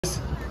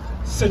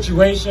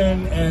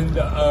situation and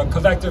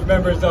collective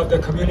members of the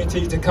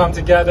community to come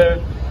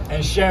together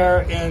and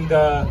share in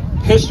the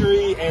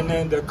history and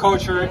in the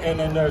culture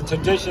and in the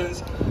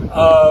traditions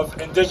of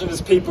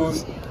indigenous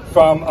peoples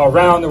from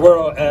around the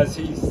world. As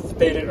he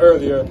stated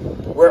earlier,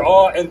 we're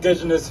all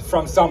indigenous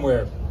from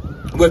somewhere.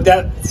 With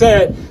that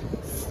said,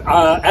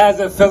 as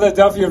a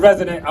Philadelphia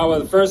resident, I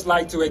would first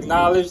like to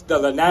acknowledge the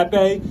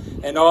Lenape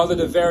and all of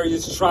the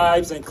various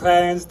tribes and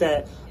clans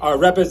that are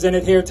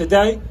represented here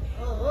today,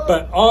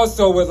 but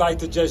also would like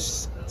to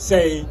just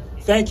say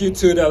thank you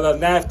to the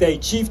Lenape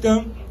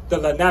chiefdom,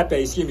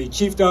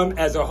 chiefdom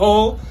as a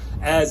whole,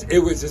 as it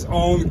was its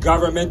own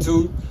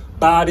governmental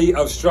body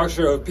of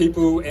structure of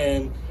people.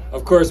 And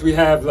of course we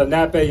have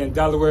Lenape in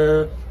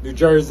Delaware, New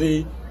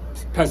Jersey,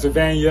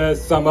 Pennsylvania,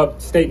 some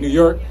upstate New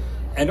York.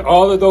 And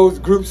all of those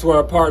groups were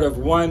a part of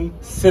one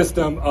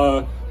system,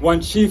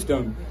 one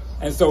chiefdom.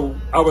 And so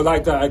I would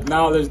like to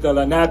acknowledge the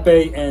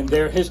Lenape and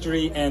their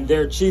history and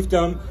their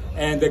chiefdom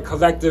and the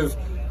collective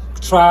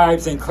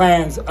tribes and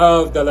clans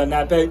of the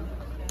Lenape.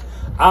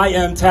 I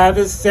am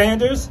Tavis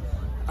Sanders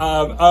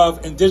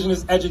of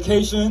Indigenous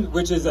Education,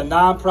 which is a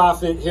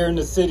nonprofit here in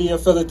the city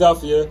of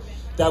Philadelphia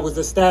that was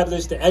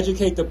established to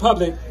educate the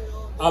public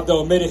of the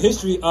omitted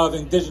history of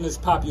indigenous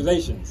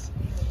populations.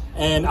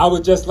 And I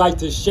would just like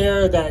to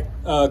share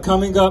that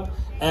coming up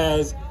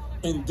as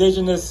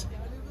indigenous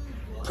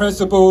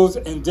principles,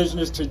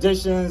 indigenous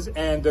traditions,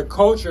 and the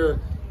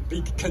culture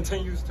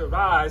continues to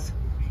rise,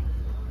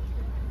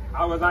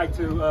 I would like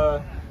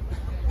to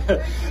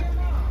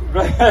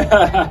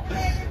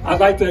I'd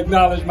like to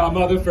acknowledge my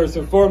mother first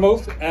and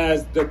foremost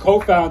as the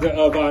co-founder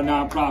of our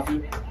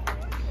nonprofit,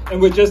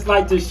 and would just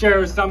like to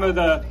share some of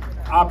the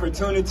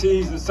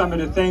opportunities and some of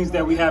the things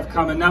that we have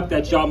coming up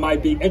that y'all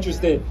might be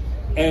interested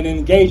and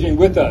engaging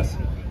with us.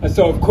 And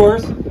so, of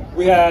course,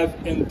 we have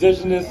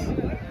Indigenous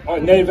or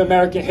Native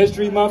American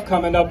History Month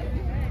coming up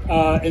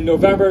in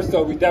November,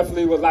 so we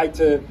definitely would like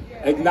to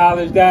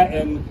acknowledge that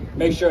and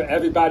make sure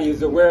everybody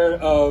is aware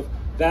of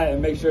that,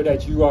 and make sure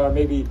that you are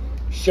maybe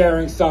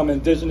sharing some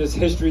indigenous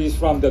histories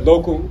from the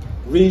local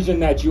region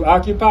that you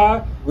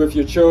occupy with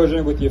your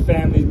children, with your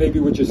families, maybe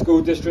with your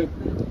school district.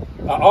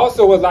 I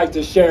also would like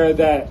to share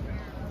that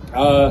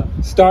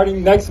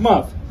starting next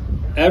month,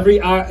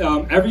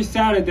 every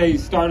Saturday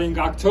starting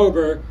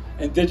October,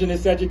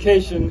 Indigenous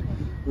Education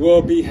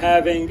will be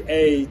having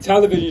a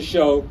television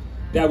show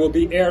that will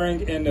be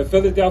airing in the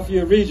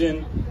Philadelphia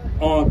region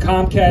on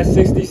Comcast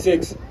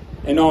 66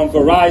 and on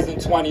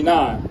Verizon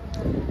 29.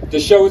 The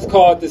show is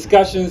called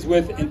Discussions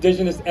with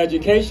Indigenous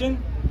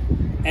Education,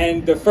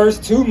 and the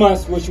first 2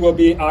 months, which will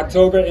be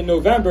October and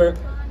November,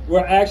 we're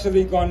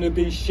actually going to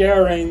be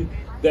sharing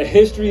the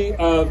history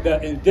of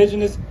the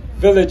indigenous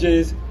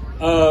villages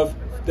of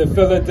the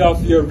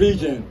Philadelphia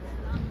region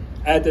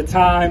at the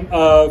time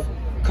of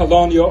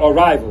colonial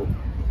arrival.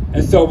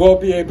 And so we'll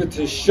be able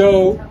to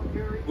show,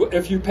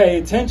 if you pay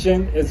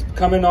attention, it's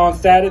coming on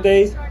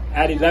Saturdays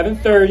at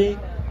 11:30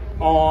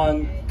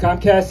 on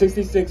Comcast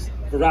 66,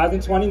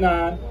 Verizon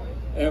 29,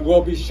 and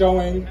we'll be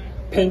showing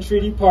Penn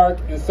Treaty Park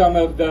and some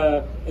of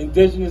the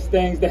indigenous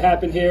things that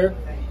happen here.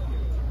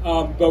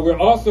 But we're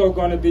also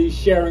going to be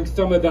sharing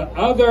some of the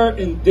other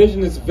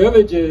indigenous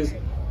villages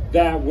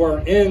that were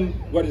in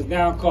what is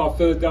now called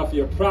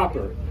Philadelphia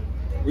proper.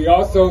 We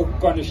also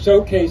going to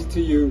showcase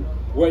to you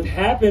what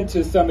happened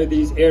to some of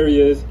these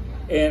areas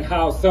and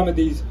how some of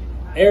these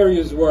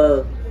areas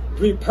were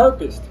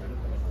repurposed.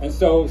 And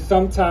so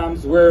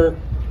sometimes we're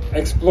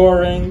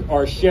exploring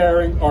or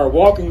sharing or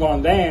walking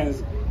on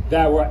lands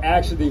that were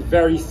actually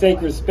very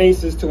sacred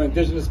spaces to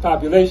indigenous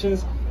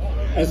populations.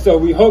 And so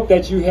we hope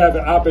that you have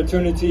an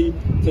opportunity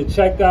to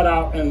check that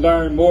out and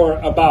learn more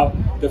about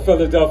the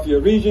Philadelphia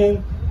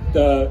region,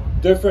 the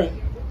different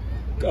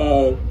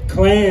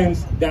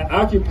clans that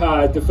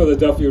occupied the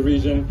Philadelphia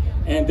region,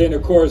 and then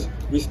of course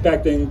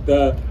respecting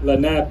the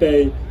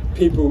Lenape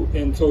people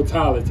in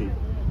totality.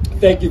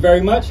 Thank you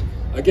very much.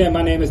 Again,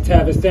 my name is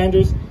Tavis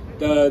Sanders.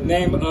 The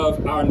name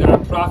of our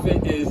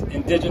nonprofit is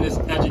Indigenous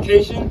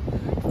Education,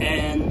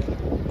 and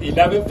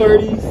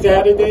 11:30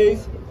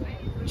 Saturdays,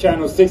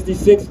 Channel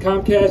 66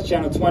 Comcast,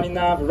 Channel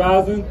 29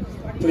 Verizon.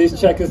 Please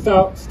check us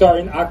out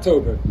starting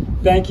October.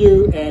 Thank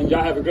you, and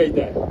y'all have a great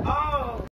day.